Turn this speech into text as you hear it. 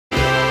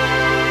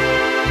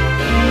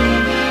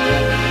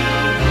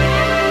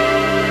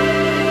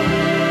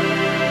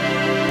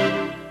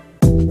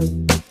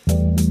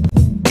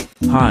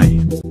Hi.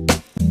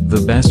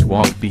 The best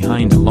walk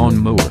behind lawn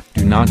mower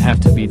do not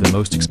have to be the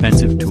most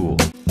expensive tool.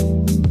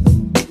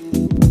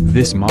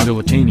 This model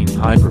attaining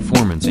high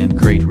performance and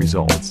great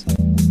results.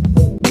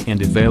 And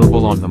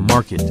available on the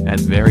market at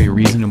very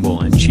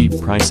reasonable and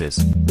cheap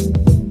prices.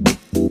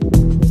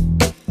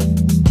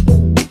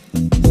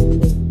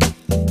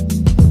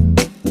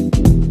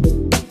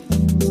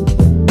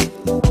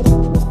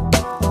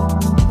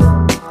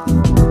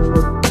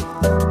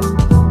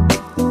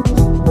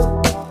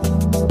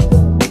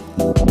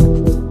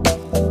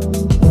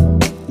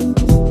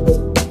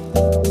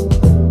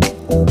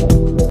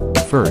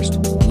 First,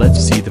 let's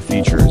see the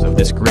features of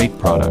this great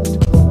product.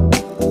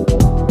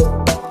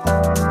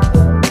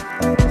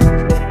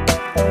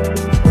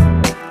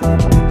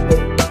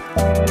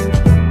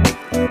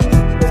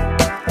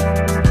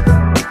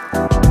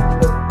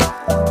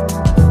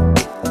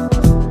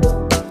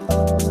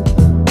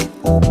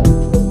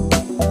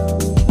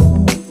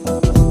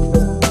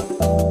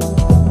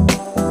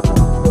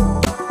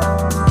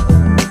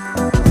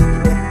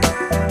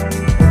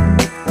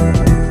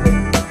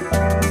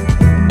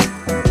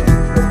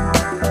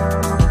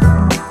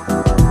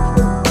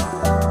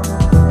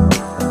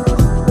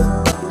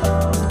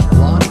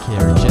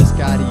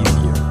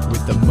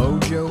 Mow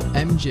Joe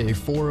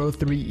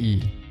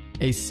MJ403E,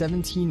 a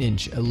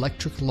 17-inch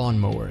electric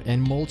lawnmower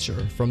and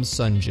mulcher from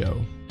Sun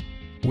Joe.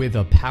 With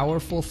a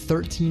powerful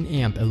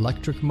 13-amp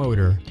electric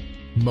motor,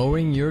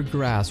 mowing your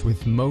grass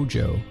with Mow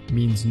Joe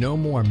means no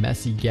more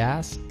messy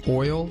gas,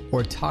 oil,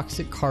 or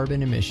toxic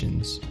carbon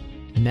emissions.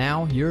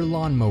 Now your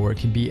lawnmower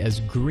can be as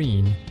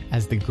green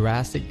as the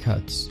grass it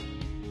cuts.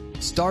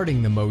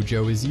 Starting the Mow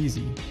Joe is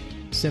easy.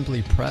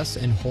 Simply press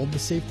and hold the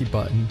safety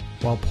button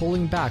while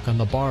pulling back on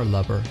the bar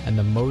lever and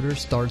the motor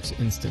starts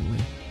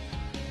instantly.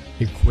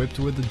 Equipped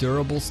with a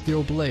durable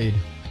steel blade,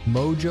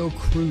 Mow Joe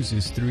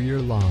cruises through your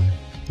lawn,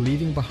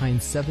 leaving behind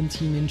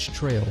 17-inch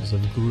trails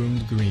of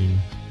groomed green.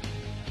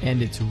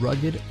 And its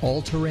rugged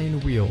all-terrain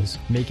wheels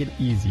make it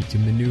easy to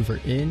maneuver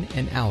in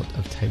and out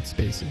of tight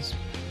spaces.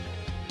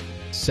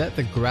 Set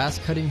the grass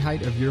cutting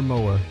height of your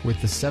mower with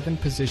the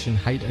 7-position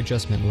height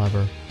adjustment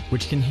lever,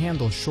 which can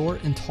handle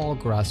short and tall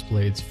grass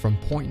blades from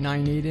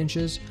 0.98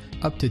 inches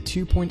up to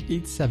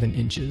 2.87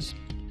 inches.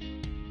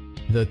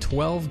 The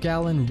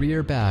 12-gallon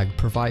rear bag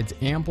provides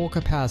ample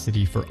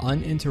capacity for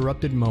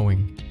uninterrupted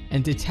mowing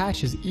and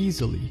detaches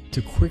easily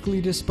to quickly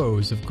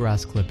dispose of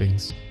grass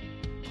clippings.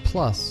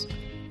 Plus,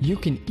 you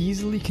can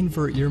easily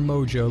convert your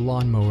Mow Joe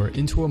lawnmower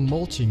into a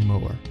mulching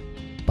mower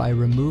by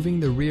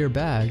removing the rear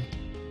bag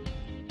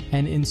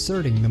and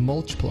inserting the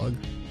mulch plug.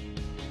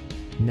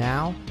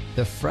 Now,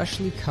 the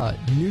freshly cut,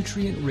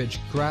 nutrient-rich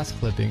grass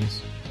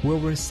clippings will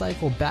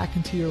recycle back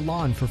into your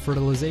lawn for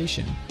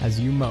fertilization as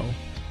you mow.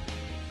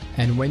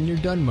 And when you're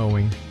done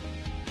mowing,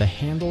 the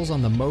handles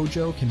on the Mow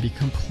Joe can be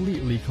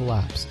completely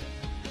collapsed,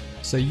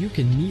 so you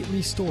can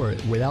neatly store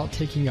it without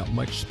taking up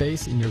much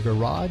space in your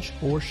garage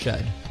or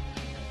shed.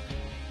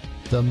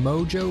 The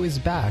Mow Joe is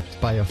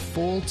backed by a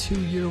full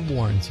 2-year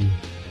warranty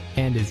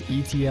and is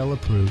ETL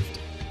approved.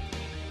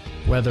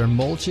 Whether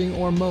mulching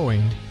or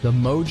mowing, the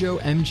Mow Joe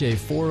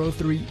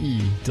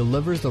MJ403E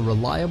delivers the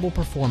reliable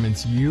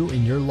performance you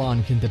and your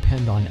lawn can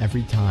depend on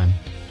every time.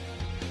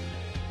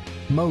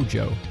 Mow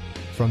Joe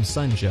from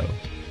Sun Joe.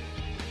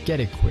 Get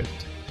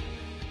equipped.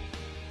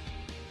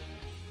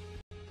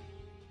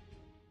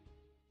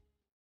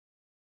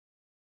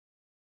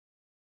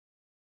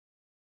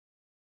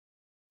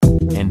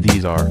 And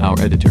these are our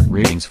editor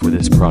ratings for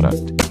this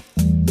product.